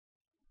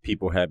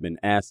People have been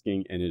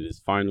asking, and it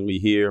is finally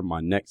here.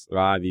 My next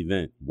live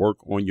event, Work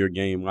on Your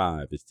Game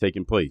Live, is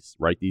taking place.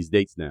 Write these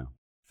dates down.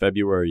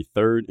 February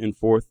 3rd and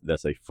 4th,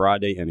 that's a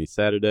Friday and a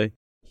Saturday,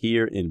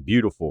 here in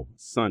beautiful,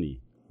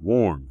 sunny,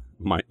 warm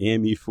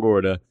Miami,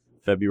 Florida,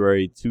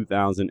 February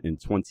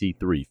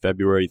 2023,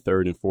 February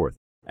 3rd and 4th.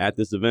 At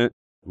this event,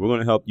 we're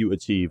going to help you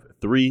achieve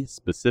 3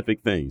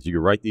 specific things. You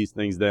can write these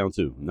things down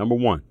too. Number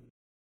 1,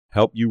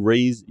 help you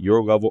raise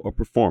your level of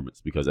performance,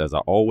 because as I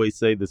always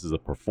say, this is a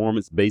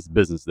performance-based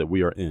business that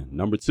we are in.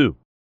 Number 2,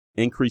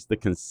 increase the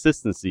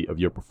consistency of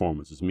your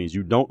performance, which means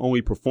you don't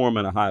only perform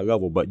at a high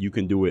level, but you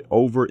can do it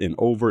over and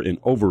over and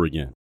over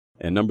again.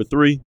 And number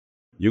 3,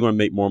 you're going to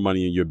make more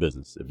money in your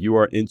business. If you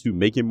are into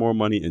making more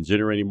money and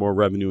generating more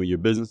revenue in your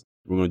business,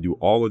 we're going to do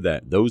all of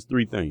that. Those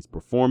 3 things: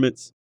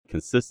 performance,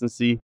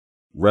 consistency,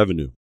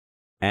 revenue,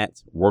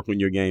 at Work on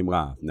Your Game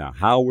Live. Now,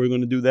 how we're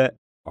going to do that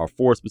are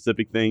 4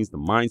 specific things: the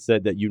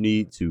mindset that you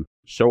need to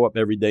show up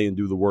every day and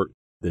do the work,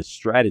 the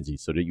strategy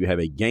so that you have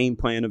a game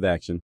plan of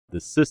action,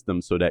 the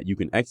system so that you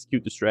can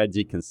execute the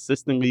strategy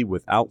consistently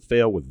without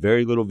fail, with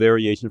very little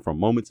variation from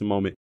moment to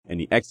moment,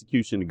 and the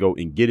execution to go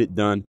and get it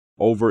done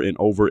over and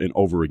over and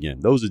over again.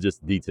 Those are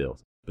just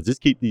details. But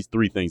just keep these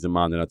 3 things in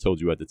mind that I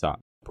told you at the top: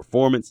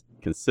 performance,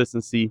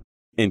 consistency,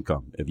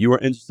 income. If you are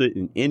interested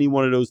in any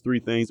one of those 3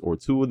 things, or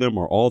 2 of them,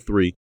 or all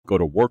 3, go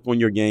to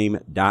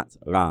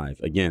workonyourgame.live.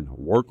 Again,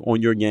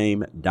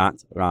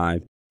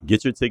 workonyourgame.live.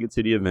 Get your ticket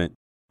to the event.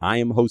 I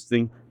am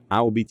hosting.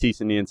 I will be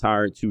teaching the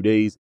entire 2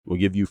 days. We'll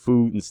give you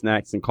food and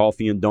snacks and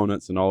coffee and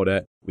donuts and all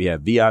that. We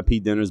have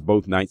VIP dinners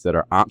both nights that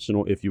are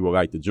optional if you would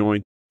like to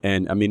join.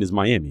 And I mean, it's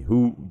Miami.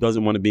 Who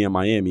doesn't want to be in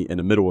Miami in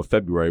the middle of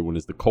February when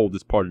it's the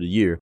coldest part of the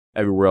year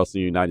everywhere else in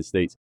the United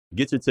States?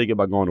 Get your ticket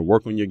by going to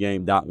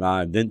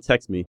workonyourgame.live. Then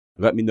text me.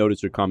 Let me know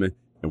that you're coming.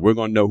 And we're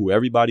going to know who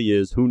everybody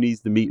is, who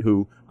needs to meet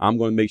who. I'm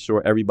going to make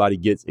sure everybody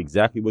gets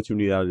exactly what you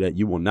need out of that.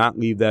 You will not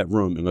leave that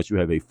room unless you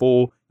have a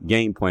full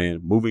game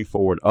plan moving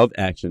forward of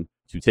action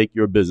to take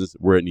your business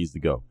where it needs to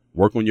go.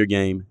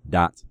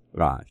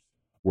 Workonyourgame.live.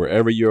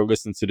 Wherever you're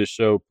listening to this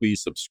show,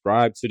 please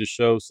subscribe to the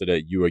show so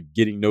that you are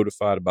getting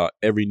notified about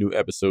every new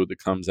episode that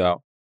comes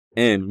out.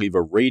 And leave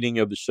a rating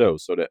of the show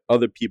so that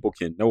other people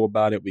can know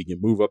about it. We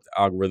can move up the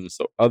algorithm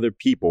so other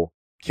people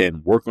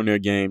can work on their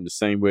game the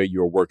same way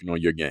you're working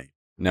on your game.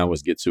 Now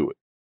let's get to it.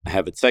 I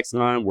have a text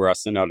line where I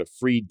send out a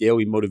free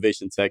daily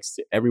motivation text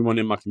to everyone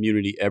in my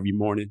community every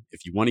morning.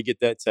 If you want to get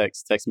that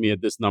text, text me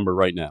at this number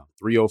right now: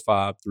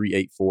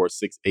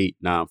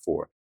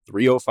 305-384-6894.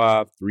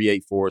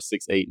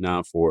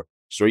 305-384-6894.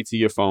 Straight to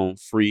your phone,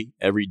 free,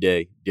 every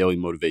day, daily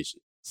motivation.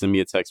 Send me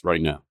a text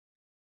right now.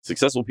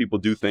 Successful people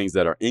do things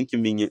that are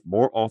inconvenient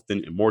more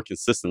often and more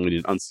consistently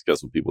than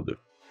unsuccessful people do.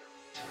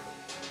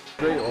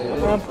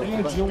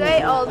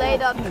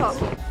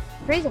 StrayAllDay.com.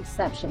 Pretty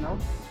exceptional.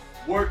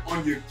 Work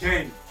on your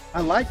game. I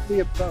like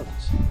the approach.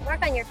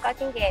 Work on your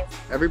fucking game.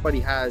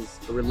 Everybody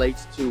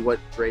relates to what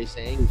Dre's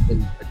saying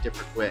in a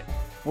different way.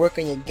 Work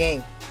on your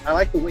game. I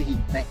like the way he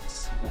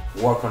thinks.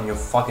 Work on your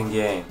fucking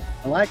game.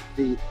 I like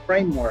the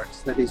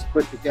frameworks that he's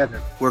put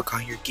together. Work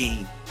on your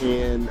game.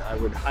 And I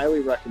would highly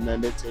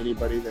recommend it to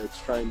anybody that's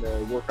trying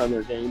to work on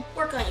their game.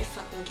 Work on your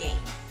fucking game.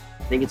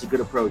 I think it's a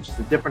good approach. It's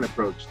a different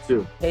approach,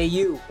 too. Hey,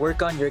 you,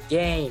 work on your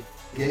game.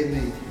 Gave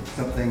me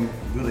something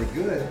really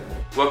good.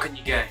 Work on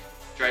your game.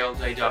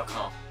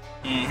 StrayAllDay.com.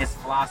 And his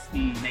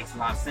philosophy makes a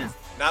lot of sense.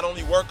 Not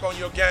only work on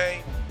your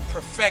game,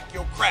 perfect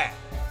your craft.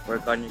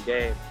 Work on your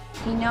game.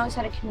 He knows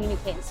how to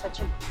communicate in such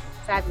a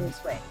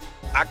fabulous way.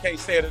 I can't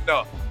say it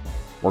enough.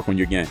 Work on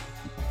your game.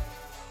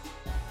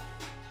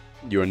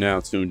 You are now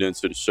tuned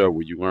into the show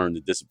where you learn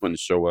the discipline to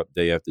show up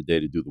day after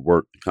day to do the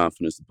work, the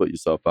confidence to put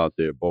yourself out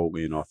there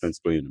boldly and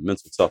authentically, and the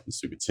mental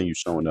toughness to continue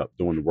showing up,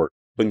 doing the work,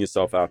 putting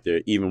yourself out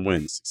there even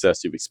when the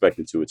success you've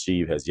expected to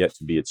achieve has yet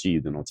to be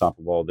achieved. And on top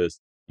of all this,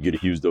 you get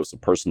a huge dose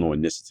of personal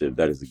initiative.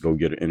 That is the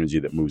go-getter energy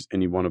that moves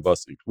any one of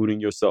us, including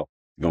yourself,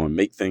 to go and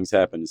make things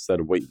happen instead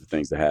of waiting for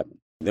things to happen.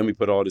 Then we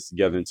put all this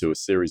together into a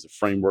series of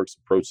frameworks,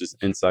 approaches,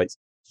 insights,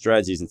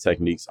 strategies, and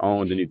techniques,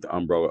 all underneath the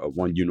umbrella of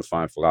one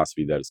unifying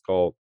philosophy that is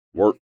called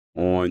Work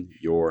on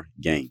Your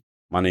Game.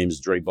 My name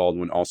is Dre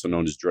Baldwin, also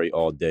known as Dre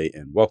All Day,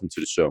 and welcome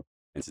to the show.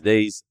 And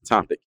today's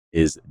topic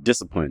is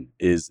discipline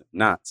is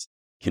not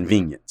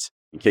convenient.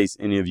 In case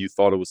any of you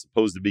thought it was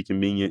supposed to be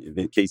convenient,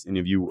 in case any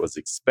of you was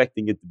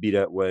expecting it to be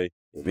that way,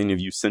 if any of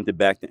you sent it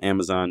back to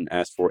Amazon and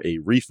asked for a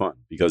refund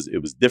because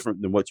it was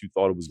different than what you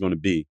thought it was going to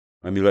be,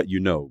 let me let you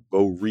know,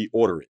 go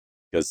reorder it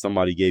because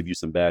somebody gave you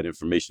some bad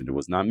information. It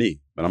was not me,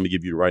 but I'm going to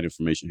give you the right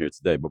information here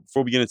today. But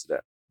before we get into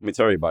that, let me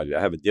tell everybody,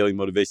 I have a daily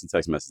motivation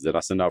text message that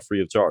I send out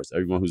free of charge to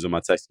everyone who's in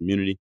my text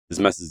community. This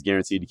message is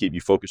guaranteed to keep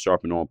you focused,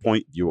 sharp, and on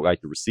point. If you would like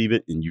to receive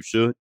it, and you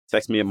should,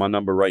 text me at my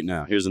number right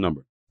now. Here's the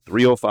number: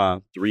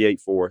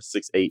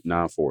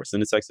 305-384-6894.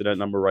 Send a text to that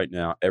number right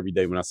now. Every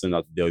day when I send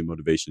out the daily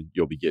motivation,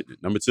 you'll be getting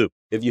it. Number 2,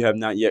 if you have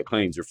not yet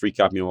claimed your free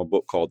copy of my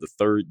book called The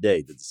Third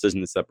Day, The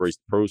Decision That Separates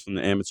the Pros from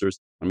the Amateurs,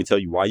 let me tell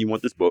you why you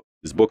want this book.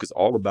 This book is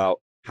all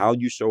about how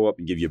you show up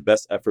and give your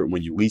best effort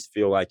when you least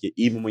feel like it,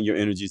 even when your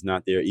energy's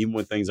not there, even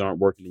when things aren't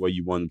working the way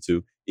you want them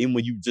to, even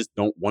when you just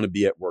don't want to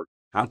be at work.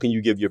 How can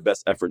you give your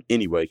best effort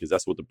anyway? Because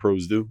that's what the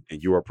pros do,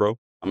 and you're a pro.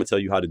 I'm going to tell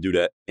you how to do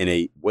that in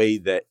a way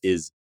that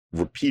is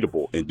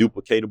repeatable and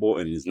duplicatable,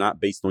 and it is not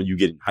based on you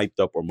getting hyped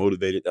up or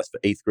motivated. That's for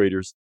 8th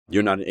graders.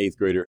 You're not an 8th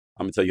grader.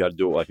 I'm going to tell you how to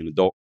do it like an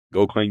adult.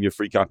 Go claim your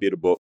free copy of the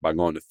book by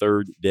going to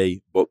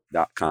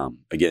ThirdDayBook.com.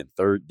 Again,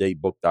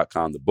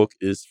 ThirdDayBook.com. The book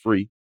is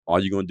free. All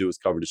you're going to do is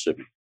cover the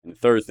shipping. And the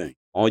third thing,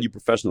 all you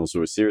professionals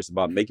who are serious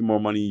about making more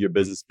money in your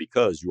business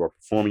because you are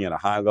performing at a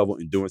high level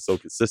and doing so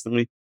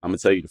consistently, I'm going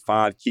to tell you the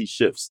 5 key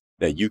shifts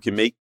that you can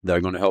make that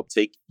are going to help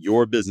take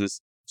your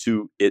business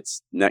to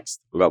its next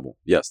level.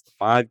 Yes, the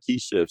 5 key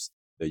shifts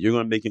that you're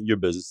going to make in your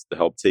business to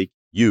help take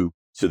you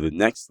to the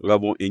next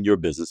level in your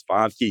business.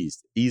 5 keys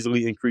to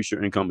easily increase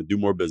your income and do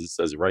more business. It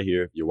says it right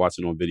here. If you're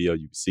watching on video,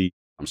 you can see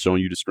I'm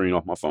showing you the screen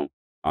off my phone.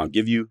 I'll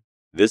give you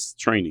this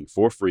training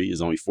for free.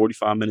 It's only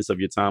 45 minutes of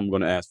your time I'm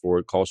going to ask for.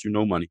 It costs you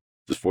no money.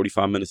 Just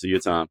 45 minutes of your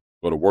time.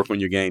 Go to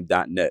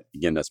workonyourgame.net.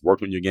 Again, that's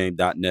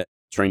workonyourgame.net.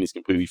 Training is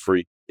completely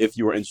free. If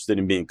you are interested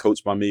in being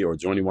coached by me or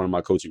joining one of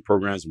my coaching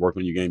programs, Work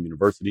on Your Game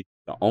University,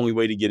 the only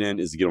way to get in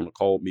is to get on a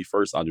call with me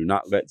first. I do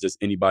not let just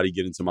anybody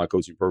get into my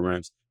coaching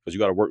programs because you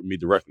got to work with me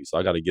directly. So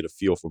I got to get a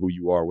feel for who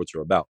you are, what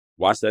you're about.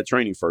 Watch that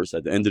training first.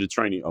 At the end of the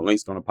training, a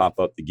link's going to pop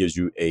up that gives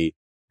you a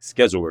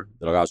scheduler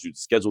that allows you to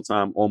schedule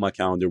time on my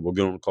calendar. We'll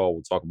get on a call.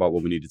 We'll talk about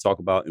what we need to talk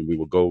about, and we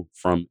will go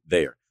from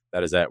there.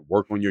 That is at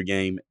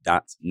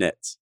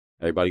workonyourgame.net.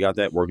 Everybody got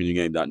that?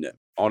 Workonyourgame.net.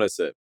 All that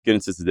said, get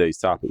into today's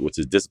topic, which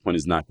is discipline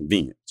is not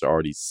convenient. It's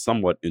already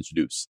somewhat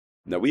introduced.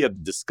 Now, we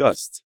have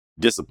discussed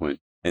discipline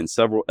in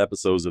several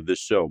episodes of this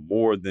show,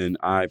 more than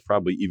I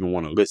probably even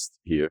want to list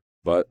here,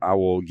 but I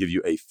will give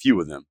you a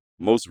few of them.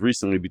 Most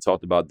recently, we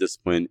talked about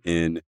discipline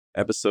in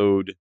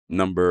episode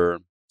number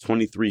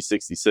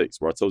 2366,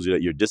 where I told you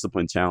that your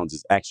discipline challenge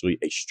is actually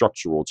a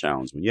structural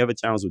challenge. When you have a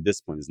challenge with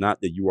discipline, it's not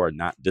that you are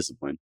not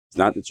disciplined. It's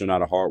not that you're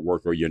not a hard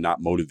worker, or you're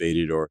not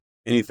motivated or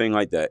anything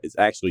like that. It's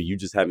actually you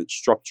just haven't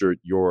structured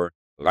your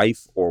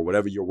life or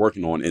whatever you're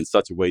working on in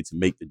such a way to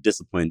make the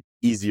discipline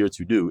easier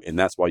to do. And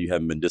that's why you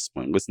haven't been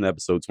disciplined. Listen to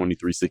episode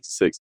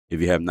 2366 if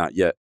you have not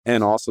yet.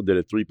 And I also did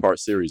a 3-part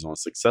series on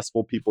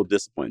successful people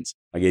disciplines.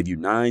 I gave you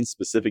 9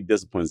 specific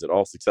disciplines that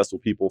all successful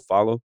people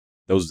follow.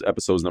 Those are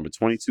episodes number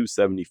 22,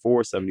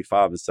 74,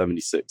 75, and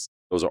 76.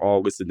 Those are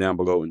all listed down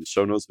below in the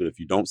show notes. But if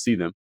you don't see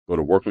them, go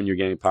to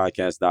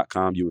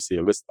workonyourgamepodcast.com. You will see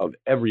a list of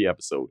every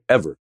episode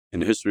ever in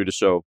the history of the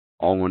show,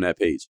 all on that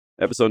page.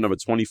 Episode number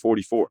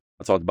 2044,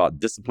 I talked about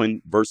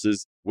discipline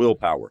versus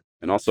willpower.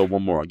 And also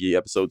one more, I'll give you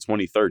episode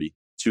 2030,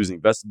 choosing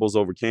vegetables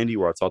over candy,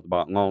 where I talked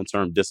about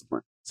long-term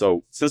discipline.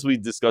 So since we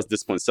discussed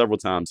discipline several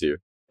times here,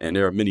 and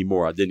there are many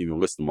more, I didn't even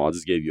list them all. I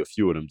just gave you a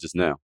few of them just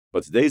now.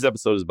 But today's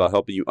episode is about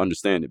helping you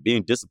understand that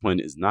being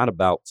disciplined is not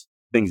about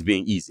things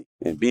being easy.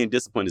 And being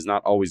disciplined is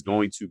not always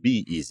going to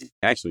be easy.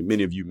 Actually,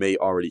 many of you may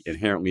already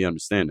inherently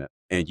understand that.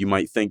 And you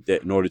might think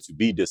that in order to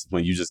be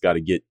disciplined, you just got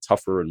to get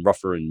tougher and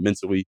rougher and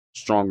mentally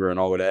stronger and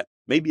all of that.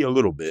 Maybe a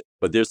little bit,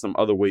 but there's some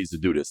other ways to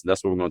do this. And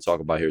that's what we're going to talk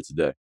about here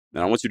today.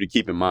 And I want you to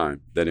keep in mind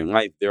that in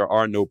life, there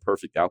are no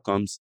perfect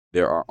outcomes.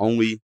 There are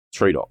only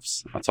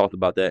trade-offs. I talked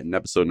about that in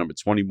episode number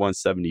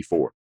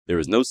 2174. There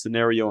is no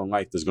scenario in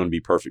life that's going to be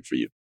perfect for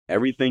you.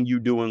 Everything you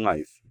do in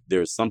life,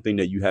 there is something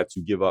that you have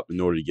to give up in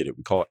order to get it.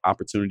 We call it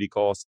opportunity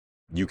cost.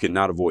 You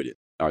cannot avoid it.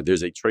 All right,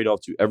 there's a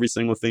trade-off to every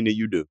single thing that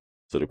you do.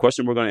 So the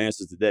question we're going to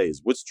answer today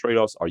is, which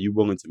trade-offs are you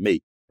willing to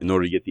make in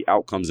order to get the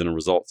outcomes and the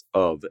results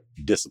of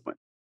discipline?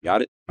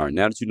 Got it? All right,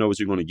 now that you know what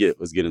you're going to get,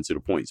 let's get into the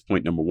points.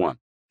 Point number 1.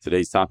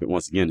 Today's topic,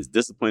 once again, is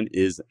discipline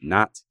is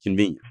not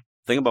convenient.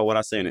 Think about what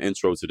I say in the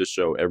intro to this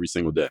show every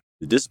single day.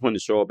 The discipline to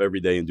show up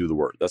every day and do the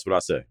work. That's what I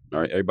say.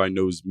 All right, everybody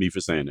knows me for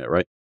saying that,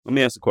 right? Let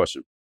me ask a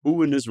question.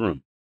 Who in this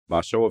room,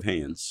 by show of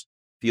hands,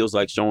 feels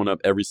like showing up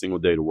every single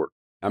day to work?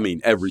 I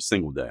mean, every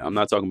single day. I'm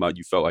not talking about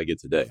you felt like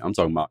it today. I'm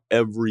talking about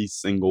every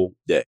single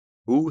day.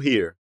 Who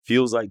here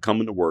feels like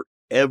coming to work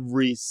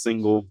every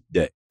single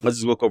day? Let's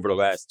just look over the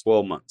last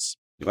 12 months,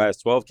 the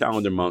last 12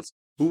 calendar months.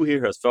 Who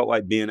here has felt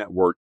like being at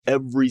work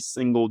every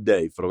single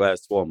day for the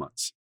last 12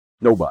 months?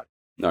 Nobody.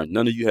 No,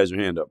 none of you has your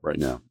hand up right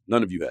now.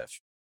 None of you have.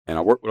 And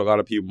I work with a lot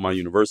of people in my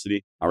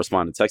university. I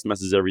respond to text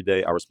messages every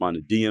day. I respond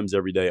to DMs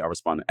every day. I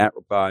respond to at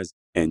replies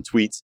and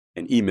tweets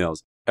and emails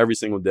every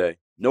single day.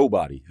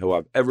 Nobody who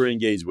I've ever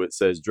engaged with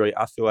says, Dre,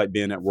 I feel like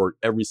being at work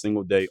every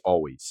single day,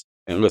 always.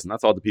 And listen, I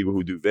talk to people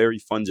who do very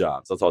fun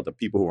jobs. I talk to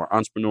people who are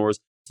entrepreneurs.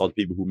 I talk to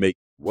people who make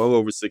well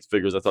over 6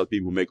 figures. I talk to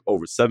people who make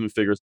over 7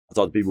 figures. I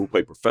talk to people who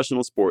play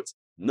professional sports.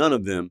 None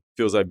of them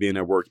feels like being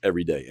at work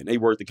every day. And they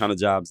work the kind of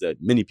jobs that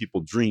many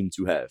people dream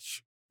to have.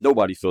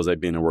 Nobody feels like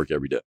being at work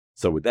every day.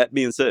 So with that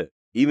being said,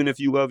 even if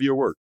you love your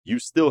work, you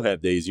still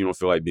have days you don't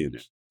feel like being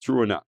there. True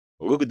or not?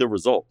 But look at the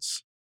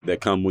results that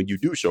come when you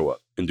do show up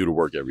and do the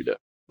work every day.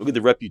 Look at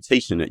the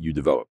reputation that you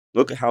develop.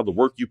 Look at how the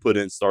work you put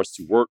in starts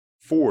to work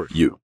for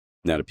you.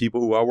 Now, the people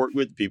who I work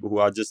with, the people who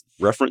I just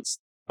referenced,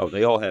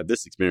 they all have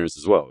this experience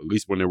as well. At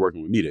least when they're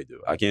working with me, they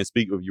do. I can't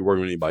speak if you're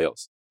working with anybody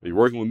else. If you're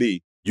working with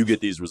me, you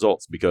get these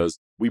results because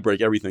we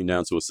break everything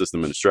down to a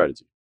system and a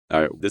strategy.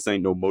 All right, this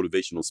ain't no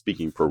motivational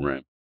speaking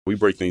program. We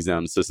break things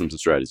down to systems and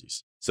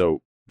strategies.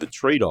 So the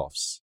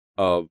trade-offs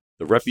of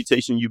the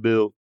reputation you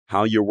build,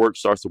 how your work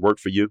starts to work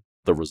for you,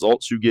 the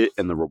results you get,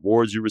 and the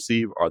rewards you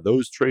receive, are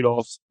those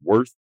trade-offs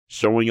worth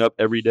showing up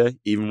every day,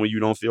 even when you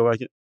don't feel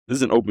like it? This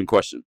is an open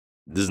question.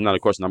 This is not a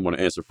question I'm going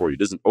to answer for you.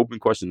 This is an open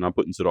question I'm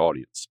putting to the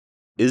audience.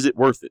 Is it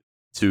worth it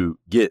to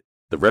get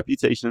the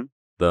reputation,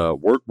 the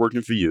work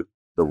working for you,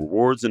 the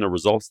rewards and the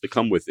results that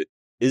come with it?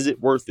 Is it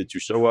worth it to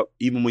show up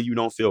even when you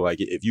don't feel like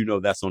it if you know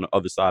that's on the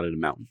other side of the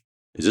mountain?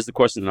 It's just a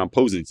question that I'm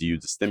posing to you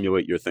to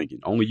stimulate your thinking.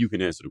 Only you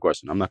can answer the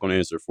question. I'm not going to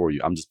answer it for you.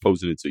 I'm just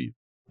posing it to you.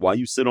 While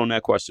you sit on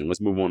that question, let's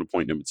move on to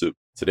point number 2.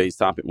 Today's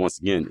topic, once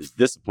again, is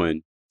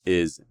discipline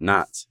is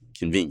not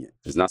convenient.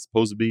 It's not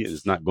supposed to be, and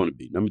it's not going to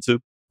be. Number 2,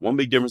 one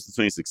big difference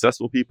between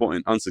successful people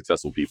and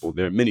unsuccessful people.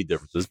 There are many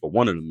differences, but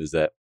one of them is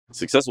that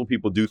successful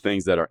people do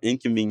things that are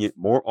inconvenient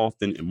more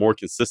often and more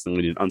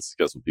consistently than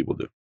unsuccessful people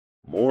do.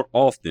 More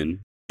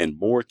often and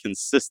more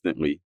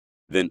consistently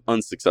than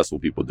unsuccessful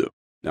people do.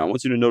 Now, I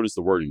want you to notice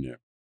the wording there.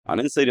 I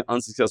didn't say that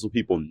unsuccessful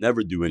people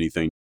never do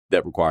anything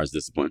that requires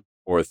discipline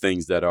or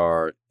things that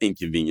are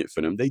inconvenient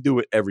for them. They do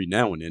it every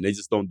now and then. They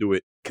just don't do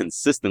it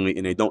consistently,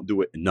 and they don't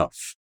do it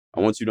enough. I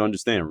want you to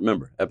understand,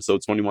 remember, episode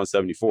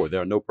 2174,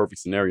 there are no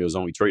perfect scenarios,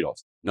 only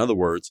trade-offs. In other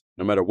words,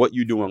 no matter what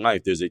you do in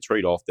life, there's a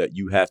trade-off that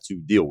you have to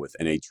deal with.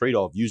 And a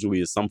trade-off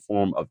usually is some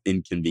form of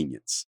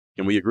inconvenience.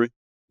 Can we agree?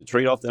 The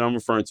trade-off that I'm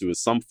referring to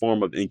is some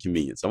form of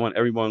inconvenience. I want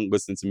everyone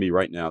listening to me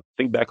right now,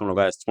 think back on the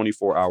last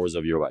 24 hours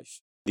of your life.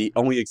 The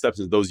only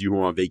exception is those of you who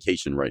are on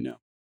vacation right now.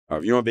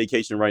 If you're on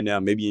vacation right now,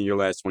 maybe in your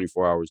last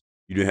 24 hours,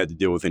 you didn't have to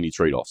deal with any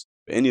trade-offs.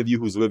 But any of you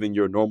who's living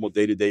your normal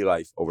day-to-day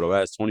life over the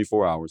last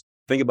 24 hours,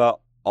 think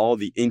about all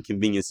the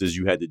inconveniences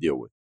you had to deal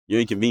with. Your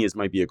inconvenience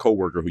might be a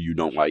coworker who you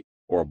don't like,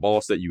 or a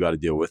boss that you got to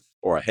deal with,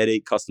 or a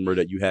headache customer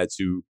that you had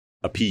to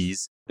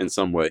appease in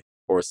some way,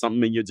 or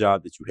something in your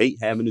job that you hate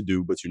having to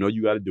do, but you know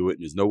you got to do it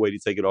and there's no way to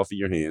take it off of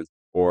your hands,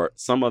 or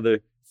some other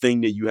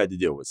thing that you had to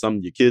deal with. Some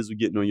of your kids were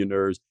getting on your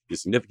nerves, your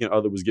significant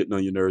other was getting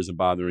on your nerves and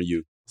bothering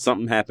you.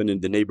 Something happened in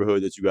the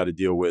neighborhood that you got to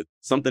deal with,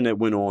 something that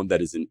went on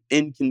that is an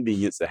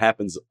inconvenience that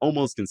happens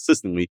almost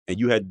consistently and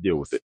you had to deal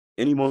with it.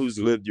 Anyone who's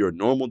lived your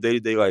normal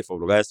day-to-day life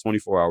over the last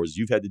 24 hours,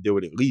 you've had to deal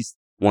with at least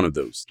one of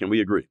those. Can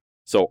we agree?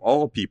 So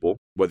all people,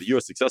 whether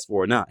you're successful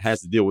or not,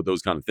 has to deal with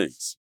those kind of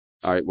things.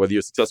 All right, whether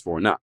you're successful or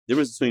not. The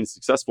difference between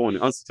successful and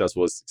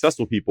unsuccessful is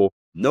successful people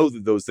know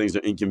that those things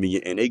are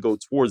inconvenient and they go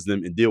towards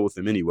them and deal with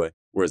them anyway.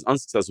 Whereas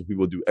unsuccessful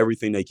people do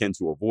everything they can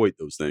to avoid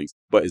those things,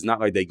 but it's not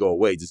like they go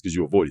away just because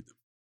you avoided them.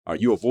 All right,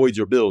 you avoid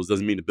your bills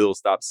doesn't mean the bill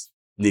stops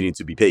needing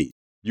to be paid.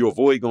 You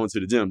avoid going to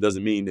the gym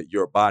doesn't mean that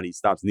your body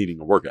stops needing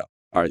a workout.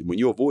 All right, when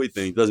you avoid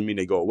things doesn't mean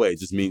they go away. It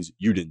just means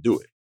you didn't do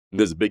it. And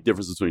there's a big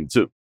difference between the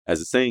two. As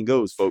the saying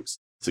goes, folks,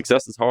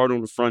 success is hard on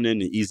the front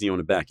end and easy on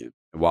the back end.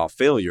 And while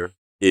failure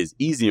is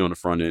easy on the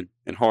front end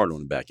and hard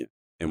on the back end.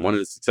 And one of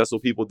the successful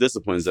people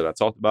disciplines that I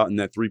talked about in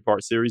that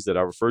 3-part series that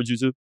I referred you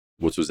to,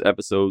 which was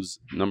episodes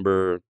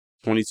number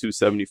 22,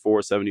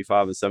 74,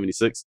 75, and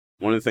 76.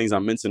 One of the things I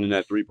mentioned in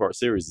that 3-part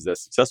series is that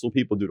successful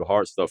people do the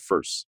hard stuff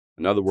first.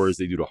 In other words,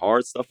 they do the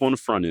hard stuff on the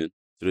front end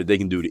so that they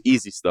can do the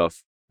easy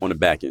stuff on the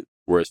back end.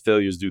 Whereas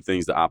failures do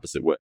things the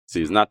opposite way.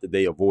 See, it's not that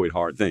they avoid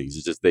hard things.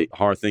 It's just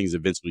hard things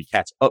eventually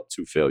catch up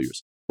to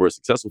failures. Whereas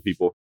successful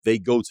people, they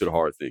go to the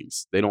hard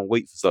things. They don't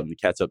wait for something to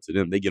catch up to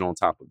them. They get on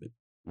top of it.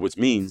 Which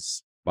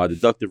means, by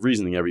deductive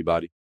reasoning,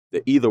 everybody,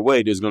 that either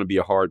way, there's going to be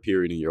a hard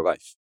period in your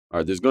life. All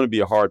right, there's going to be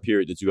a hard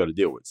period that you got to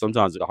deal with.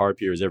 Sometimes the hard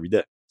period is every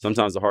day.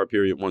 Sometimes the hard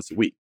period once a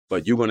week.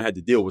 But you're going to have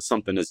to deal with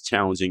something that's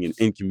challenging and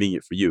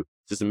inconvenient for you.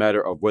 It's just a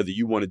matter of whether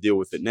you want to deal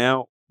with it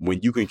now when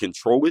you can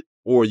control it,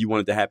 or you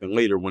want it to happen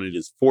later when it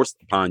is forced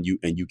upon you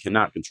and you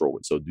cannot control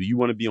it. So do you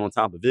want to be on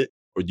top of it,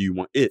 or do you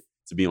want it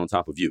to be on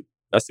top of you?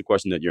 That's the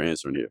question that you're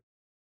answering here.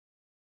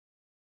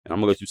 And I'm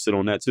going to let you sit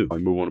on that too. I'll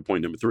move on to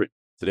point number 3.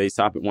 Today's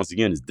topic, once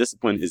again, is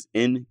discipline is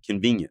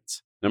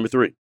inconvenient. Number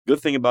 3, good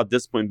thing about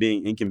discipline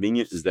being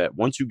inconvenient is that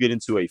once you get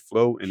into a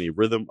flow and a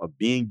rhythm of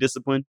being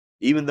disciplined,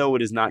 even though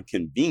it is not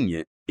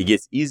convenient, it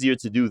gets easier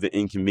to do the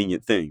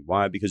inconvenient thing.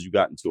 Why? Because you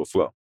got into a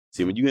flow.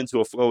 See, when you get into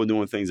a flow of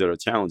doing things that are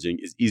challenging,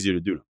 it's easier to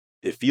do them.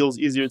 It feels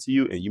easier to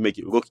you and you make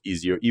it look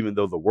easier, even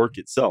though the work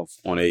itself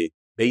on a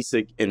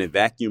basic and a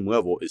vacuum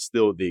level is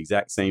still the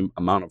exact same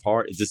amount of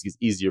hard. It just gets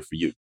easier for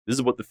you. This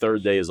is what the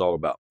third day is all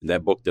about.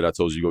 That book that I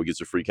told you to go get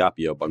your free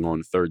copy of by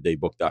going to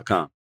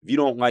thirddaybook.com. If you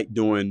don't like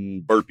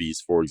doing burpees,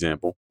 for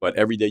example, but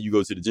every day you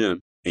go to the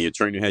gym and your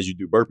trainer has you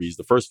do burpees,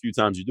 the first few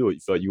times you do it, you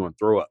feel like you want to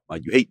throw up.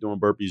 Like you hate doing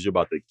burpees. You're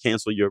about to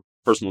cancel your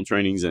personal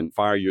trainings and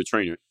fire your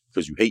trainer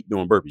because you hate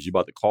doing burpees. You're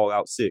about to call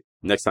out sick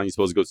next time you're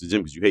supposed to go to the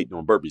gym because you hate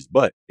doing burpees.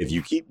 But if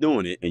you keep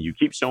doing it and you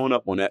keep showing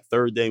up on that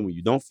third day when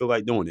you don't feel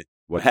like doing it,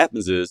 what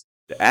happens is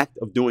the act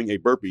of doing a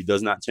burpee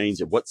does not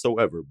change it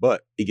whatsoever,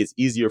 but it gets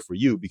easier for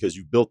you because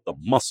you built the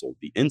muscle,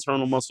 the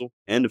internal muscle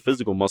and the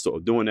physical muscle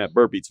of doing that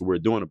burpee to where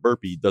doing a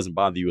burpee doesn't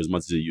bother you as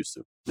much as it used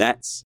to.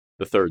 That's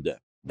the third day.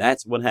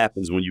 That's what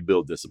happens when you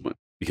build discipline,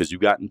 because you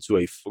got into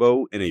a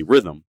flow and a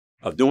rhythm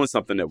of doing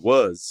something that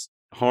was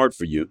hard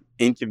for you,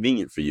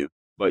 inconvenient for you,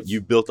 but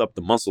you built up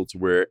the muscle to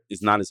where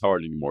it's not as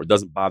hard anymore. It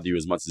doesn't bother you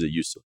as much as it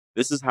used to.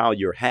 This is how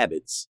your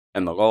habits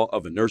and the law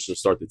of inertia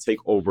start to take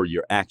over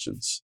your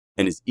actions.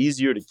 And it's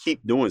easier to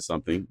keep doing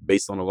something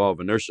based on the law of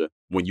inertia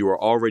when you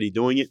are already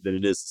doing it than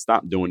it is to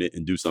stop doing it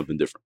and do something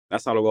different.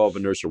 That's how the law of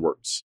inertia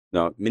works.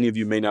 Now, many of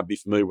you may not be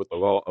familiar with the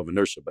law of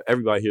inertia, but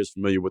everybody here is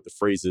familiar with the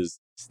phrases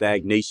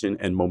stagnation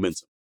and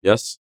momentum.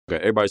 Yes? Okay,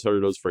 everybody's heard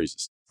of those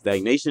phrases.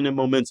 Stagnation and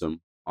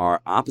momentum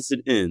are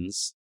opposite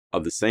ends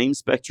of the same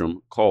spectrum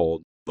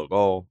called the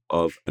law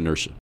of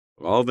inertia.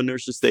 The law of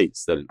inertia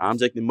states that an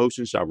object in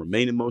motion shall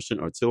remain in motion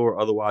until or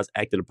otherwise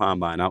acted upon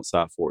by an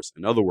outside force.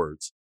 In other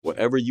words,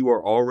 whatever you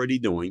are already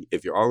doing,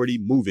 if you're already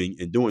moving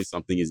and doing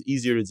something, is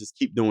easier to just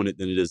keep doing it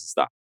than it is to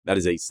stop. That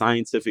is a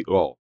scientific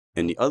law.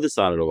 And the other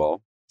side of the law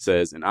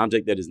says an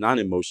object that is not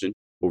in motion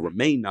will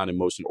remain not in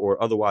motion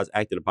or otherwise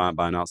acted upon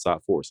by an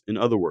outside force. In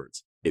other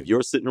words, if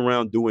you're sitting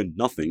around doing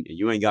nothing and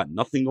you ain't got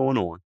nothing going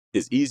on,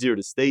 it's easier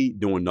to stay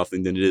doing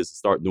nothing than it is to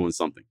start doing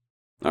something.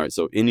 All right,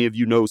 so any of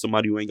you know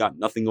somebody who ain't got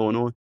nothing going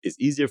on, it's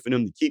easier for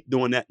them to keep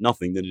doing that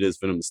nothing than it is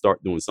for them to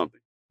start doing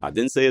something. I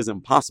didn't say it's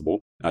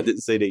impossible. I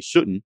didn't say they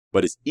shouldn't,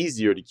 but it's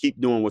easier to keep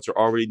doing what you're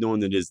already doing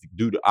than it is to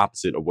do the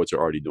opposite of what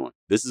you're already doing.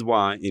 This is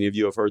why any of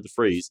you have heard the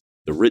phrase,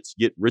 the rich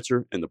get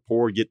richer and the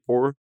poor get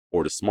poorer,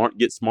 or the smart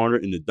get smarter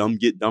and the dumb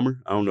get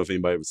dumber. I don't know if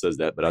anybody ever says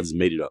that, but I just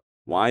made it up.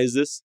 Why is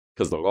this?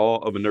 Because the law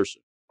of inertia.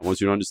 I want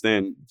you to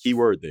understand the key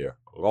word there,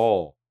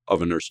 law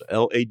of inertia,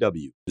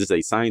 L-A-W. This is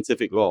a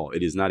scientific law.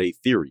 It is not a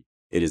theory.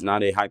 It is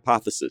not a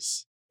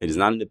hypothesis. It is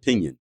not an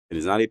opinion. It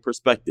is not a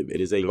perspective.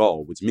 It is a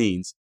law, which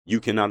means you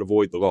cannot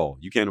avoid the law.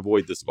 You can't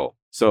avoid this law.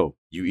 So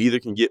you either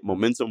can get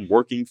momentum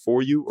working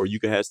for you or you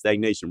can have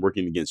stagnation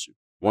working against you.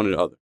 One or the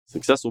other.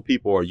 Successful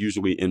people are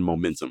usually in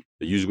momentum.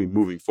 They're usually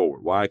moving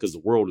forward. Why? Because the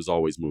world is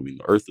always moving.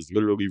 The earth is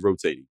literally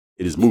rotating.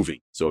 It is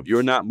moving. So if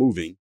you're not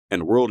moving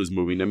and the world is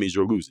moving, that means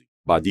you're losing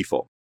by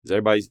default. Is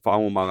everybody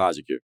following my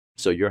logic here?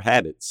 So your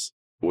habits,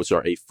 which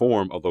are a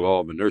form of the law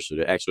of inertia,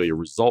 they're actually a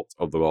result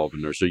of the law of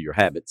inertia, your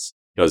habits,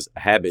 because a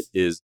habit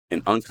is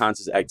an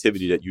unconscious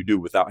activity that you do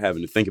without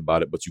having to think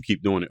about it, but you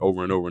keep doing it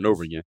over and over and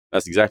over again.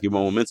 That's exactly what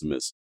momentum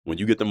is. When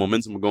you get the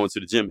momentum of going to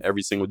the gym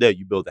every single day,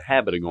 you build a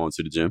habit of going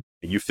to the gym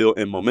and you feel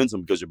in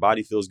momentum because your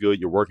body feels good,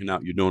 you're working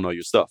out, you're doing all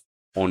your stuff.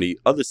 On the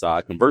other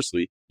side,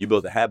 conversely, you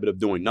build a habit of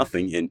doing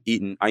nothing and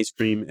eating ice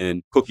cream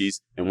and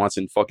cookies and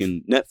watching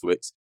fucking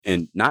Netflix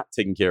and not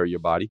taking care of your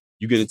body.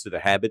 You get into the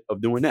habit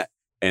of doing that.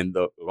 And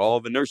the law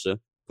of inertia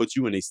puts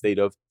you in a state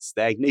of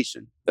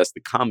stagnation. That's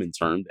the common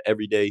term. The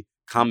everyday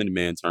common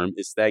man term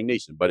is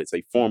stagnation, but it's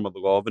a form of the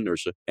law of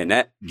inertia. And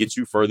that gets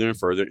you further and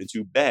further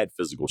into bad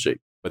physical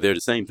shape. But they're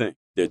the same thing.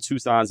 They're two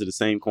sides of the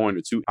same coin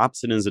or two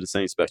opposite ends of the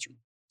same spectrum.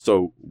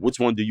 So which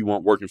one do you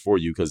want working for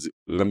you? Because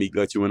let me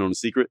let you in on a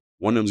secret.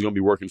 One of them is going to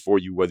be working for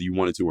you whether you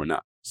want it to or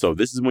not. So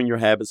this is when your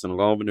habits and the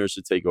law of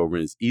inertia take over,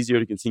 and it's easier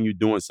to continue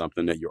doing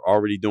something that you're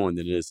already doing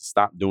than it is to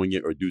stop doing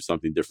it or do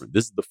something different.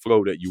 This is the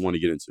flow that you want to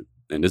get into.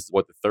 And this is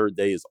what the third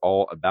day is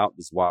all about.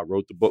 This is why I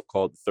wrote the book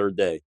called The Third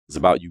Day. It's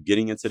about you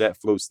getting into that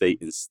flow state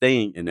and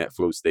staying in that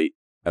flow state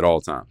at all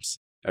times.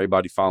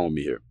 Everybody following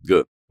me here?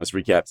 Good. Let's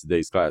recap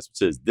today's class,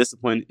 which is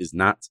discipline is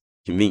not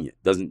convenient.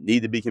 Doesn't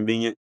need to be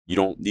convenient. You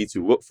don't need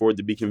to look for it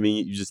to be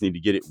convenient. You just need to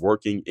get it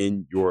working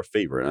in your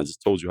favor. And I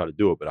just told you how to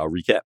do it, but I'll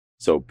recap.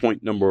 So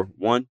point number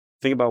one,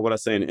 think about what I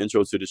say in the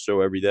intro to the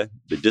show every day.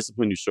 The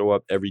discipline to show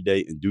up every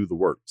day and do the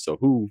work. So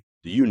who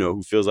do you know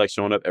who feels like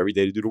showing up every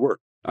day to do the work?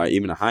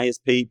 Even the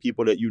highest paid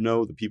people that you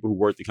know, the people who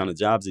work the kind of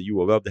jobs that you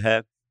would love to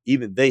have,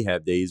 even they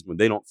have days when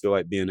they don't feel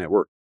like being at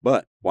work.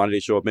 But why do they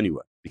show up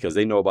anyway? Because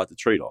they know about the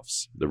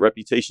trade-offs, the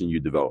reputation you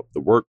develop,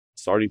 the work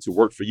starting to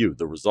work for you,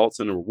 the results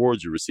and the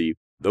rewards you receive.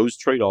 Those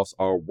trade-offs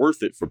are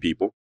worth it for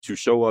people to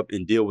show up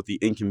and deal with the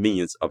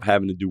inconvenience of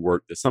having to do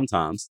work that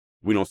sometimes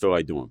we don't feel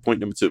like doing. Point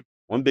number two,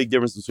 one big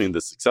difference between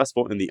the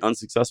successful and the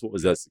unsuccessful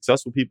is that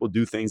successful people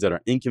do things that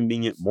are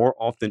inconvenient more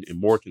often and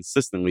more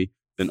consistently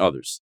than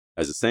others.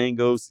 As the saying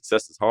goes,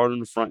 success is hard on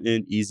the front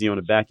end, easy on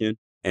the back end,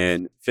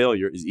 and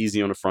failure is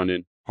easy on the front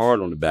end,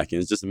 hard on the back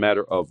end. It's just a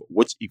matter of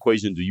which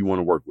equation do you want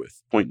to work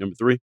with. Point number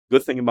three,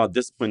 good thing about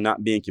discipline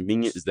not being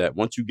convenient is that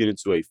once you get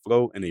into a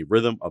flow and a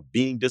rhythm of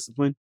being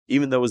disciplined,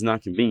 even though it's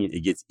not convenient,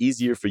 it gets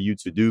easier for you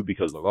to do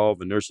because the law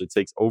of inertia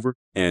takes over.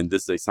 And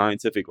this is a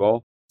scientific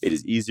law. It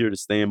is easier to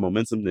stay in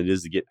momentum than it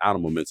is to get out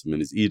of momentum.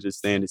 And it's easier to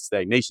stay in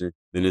stagnation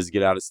than it is to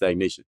get out of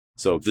stagnation.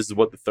 So this is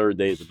what the third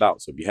day is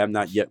about. So if you have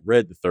not yet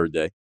read the third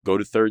day, go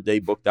to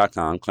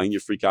thirddaybook.com, claim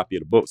your free copy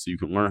of the book so you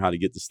can learn how to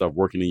get this stuff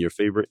working in your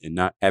favor and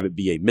not have it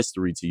be a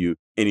mystery to you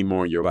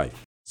anymore in your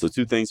life. So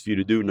two things for you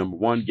to do. Number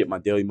one, get my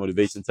daily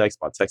motivation text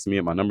by texting me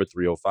at my number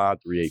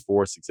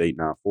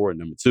 305-384-6894. And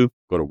number two,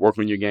 go to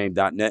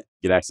workonyourgame.net,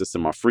 get access to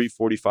my free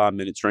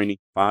 45-minute training,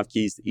 5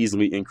 keys to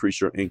easily increase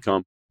your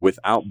income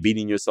without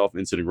beating yourself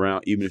into the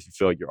ground, even if you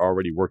feel like you're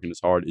already working as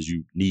hard as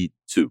you need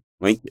to.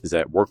 Link is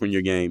at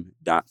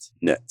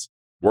workonyourgame.net.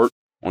 Work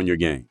on your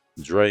game.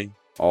 Dre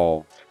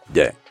all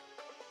day.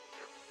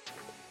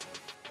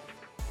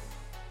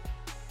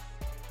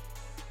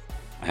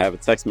 I have a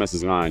text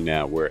message line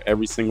now where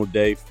every single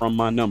day from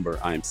my number,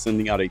 I am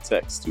sending out a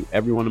text to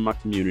everyone in my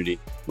community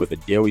with a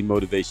daily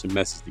motivation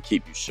message to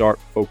keep you sharp,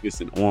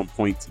 focused, and on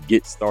point to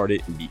get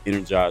started and be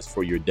energized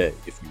for your day.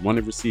 If you want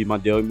to receive my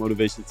daily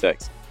motivation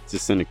text,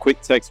 just send a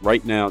quick text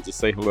right now to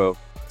say hello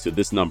to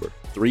this number,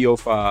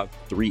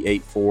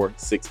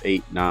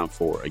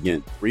 305-384-6894.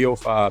 Again,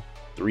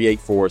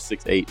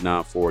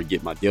 305-384-6894.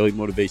 Get my daily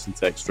motivation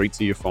text straight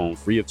to your phone,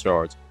 free of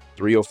charge,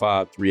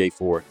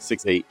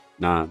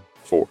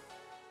 305-384-6894.